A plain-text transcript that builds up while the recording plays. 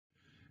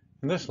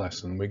In this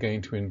lesson, we're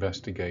going to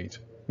investigate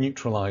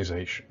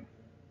neutralisation.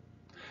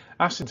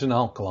 Acids and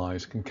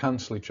alkalis can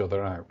cancel each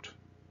other out.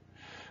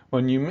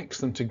 When you mix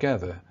them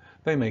together,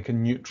 they make a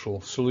neutral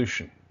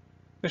solution.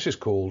 This is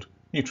called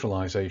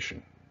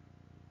neutralisation.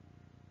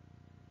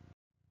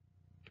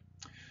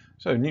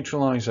 So,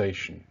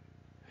 neutralisation.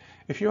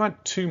 If you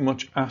add too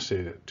much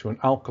acid to an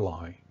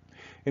alkali,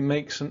 it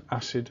makes an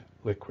acid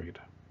liquid.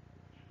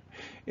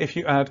 If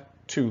you add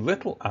too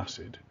little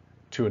acid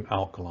to an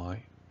alkali,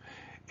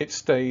 it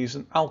stays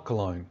an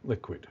alkaline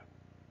liquid.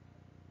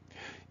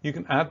 You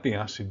can add the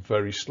acid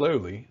very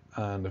slowly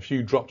and a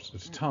few drops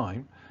at a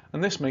time,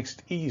 and this makes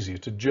it easier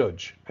to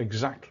judge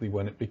exactly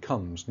when it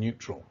becomes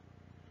neutral.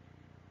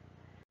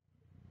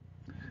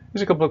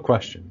 Here's a couple of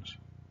questions.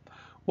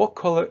 What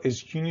colour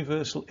is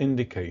universal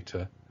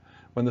indicator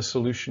when the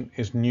solution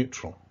is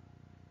neutral?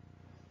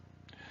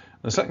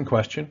 The second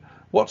question,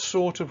 what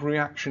sort of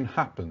reaction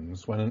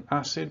happens when an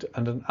acid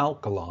and an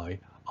alkali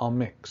are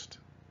mixed?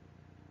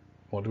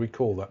 What do we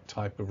call that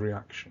type of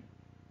reaction?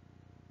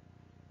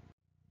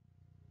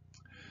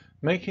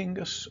 Making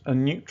a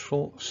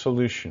neutral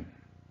solution.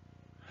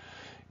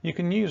 You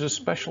can use a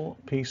special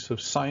piece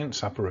of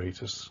science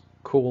apparatus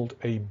called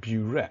a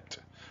burette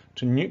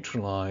to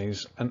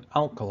neutralize an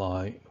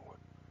alkali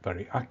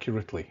very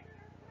accurately.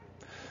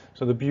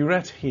 So the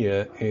burette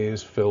here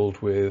is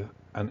filled with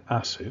an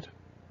acid,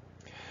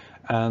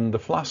 and the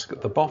flask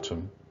at the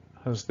bottom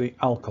has the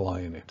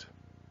alkali in it.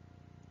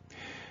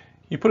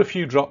 You put a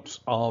few drops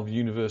of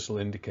universal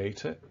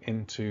indicator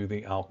into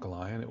the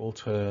alkali and it will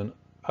turn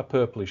a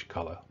purplish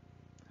colour.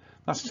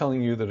 That's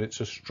telling you that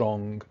it's a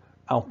strong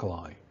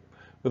alkali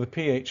with a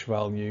pH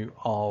value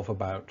of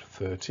about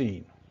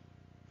 13.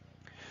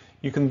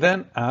 You can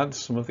then add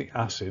some of the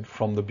acid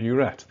from the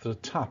burette. There's a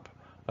tap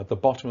at the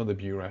bottom of the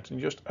burette and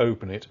you just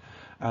open it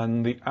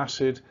and the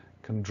acid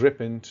can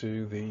drip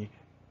into the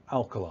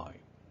alkali.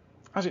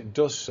 As it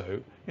does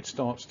so, it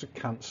starts to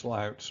cancel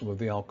out some of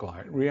the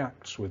alkali. It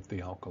reacts with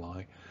the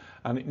alkali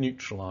and it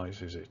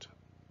neutralizes it.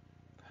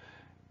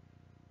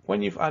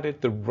 When you've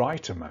added the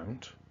right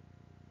amount,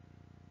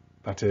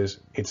 that is,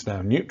 it's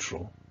now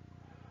neutral,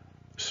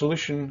 the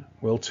solution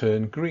will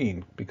turn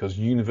green because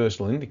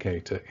universal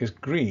indicator is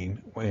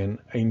green in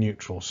a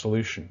neutral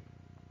solution.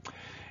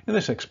 In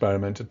this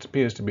experiment, it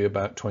appears to be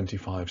about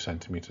 25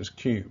 centimeters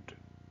cubed.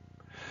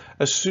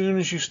 As soon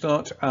as you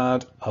start to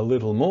add a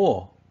little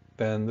more,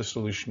 then the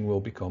solution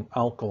will become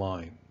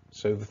alkaline.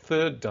 So the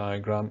third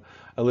diagram,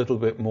 a little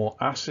bit more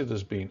acid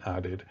has been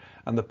added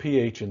and the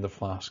pH in the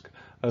flask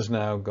has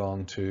now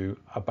gone to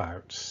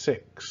about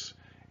 6.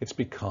 It's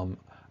become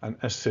an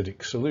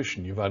acidic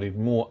solution. You've added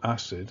more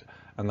acid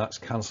and that's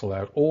cancelled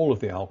out all of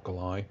the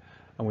alkali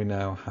and we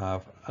now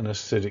have an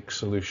acidic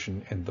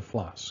solution in the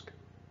flask.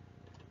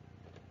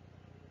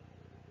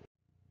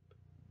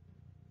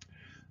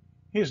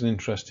 Here's an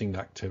interesting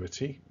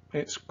activity.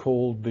 It's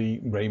called the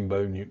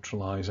rainbow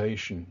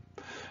neutralisation.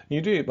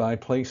 You do it by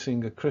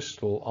placing a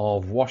crystal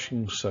of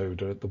washing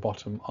soda at the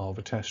bottom of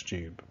a test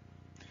tube.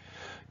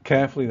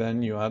 Carefully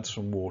then you add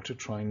some water,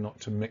 trying not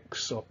to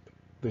mix up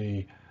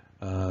the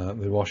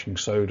washing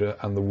soda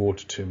and the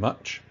water too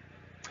much.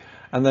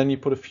 And then you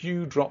put a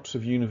few drops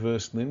of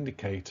universal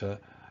indicator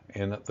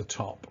in at the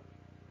top.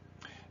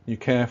 You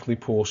carefully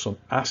pour some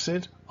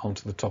acid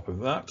onto the top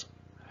of that,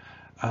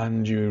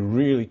 and you're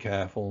really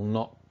careful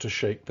not to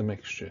shake the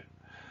mixture.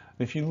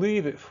 If you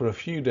leave it for a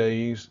few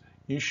days,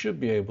 you should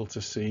be able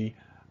to see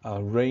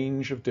a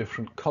range of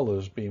different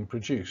colours being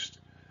produced.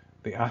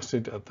 The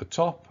acid at the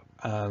top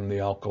and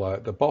the alkali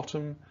at the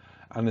bottom,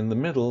 and in the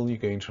middle you're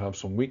going to have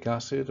some weak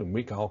acid and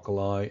weak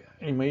alkali.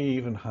 You may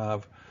even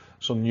have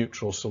some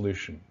neutral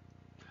solution.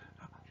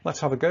 Let's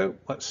have a go.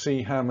 Let's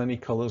see how many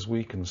colours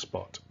we can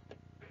spot.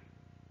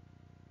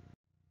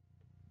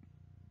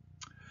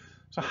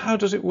 So how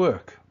does it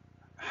work?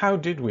 How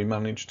did we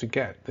manage to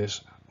get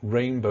this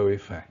rainbow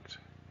effect?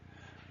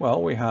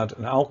 Well, we had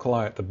an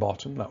alkali at the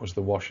bottom, that was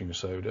the washing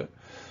soda.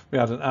 We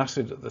had an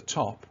acid at the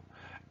top,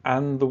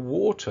 and the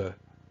water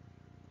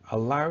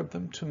allowed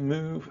them to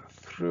move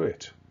through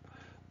it.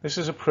 This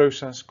is a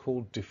process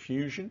called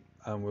diffusion,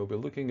 and we'll be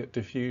looking at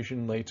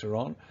diffusion later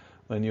on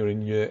when you're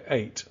in year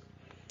 8.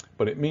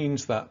 But it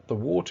means that the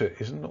water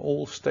isn't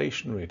all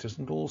stationary, it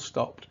isn't all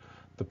stopped.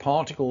 The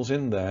particles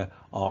in there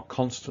are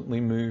constantly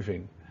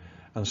moving.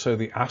 And so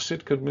the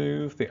acid could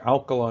move, the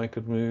alkali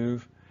could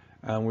move,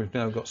 and we've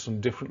now got some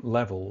different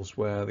levels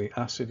where the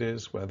acid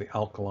is, where the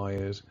alkali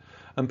is,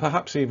 and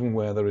perhaps even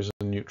where there is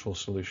a neutral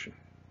solution.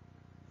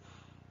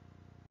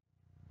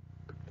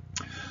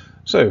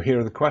 So here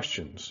are the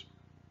questions.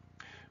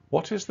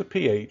 What is the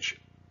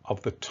pH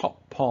of the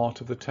top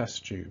part of the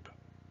test tube?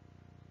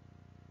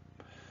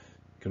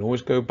 You can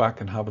always go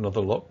back and have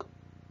another look.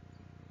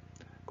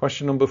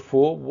 Question number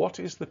 4, what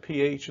is the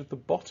pH of the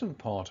bottom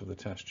part of the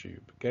test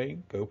tube?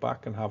 Again, go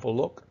back and have a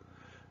look.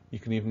 You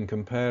can even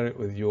compare it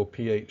with your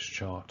pH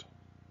chart.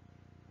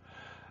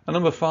 And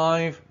number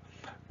 5,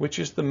 which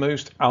is the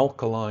most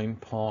alkaline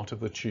part of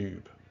the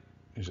tube?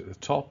 Is it the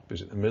top?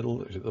 Is it the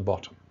middle? Is it the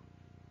bottom?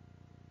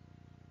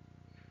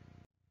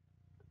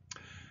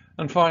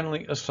 And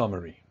finally, a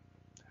summary.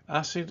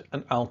 Acid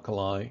and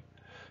alkali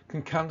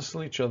can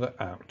cancel each other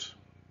out.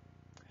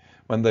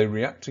 When they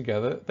react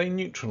together, they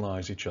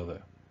neutralize each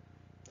other.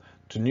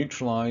 To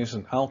neutralize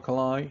an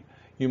alkali,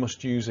 you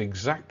must use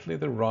exactly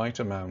the right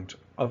amount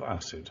of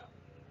acid.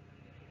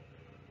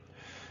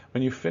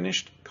 When you've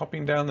finished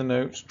copying down the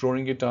notes,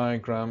 drawing your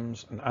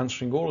diagrams and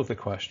answering all of the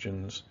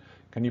questions,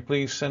 can you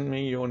please send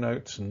me your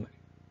notes in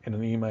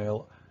an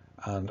email,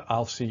 and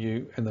I'll see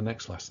you in the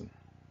next lesson.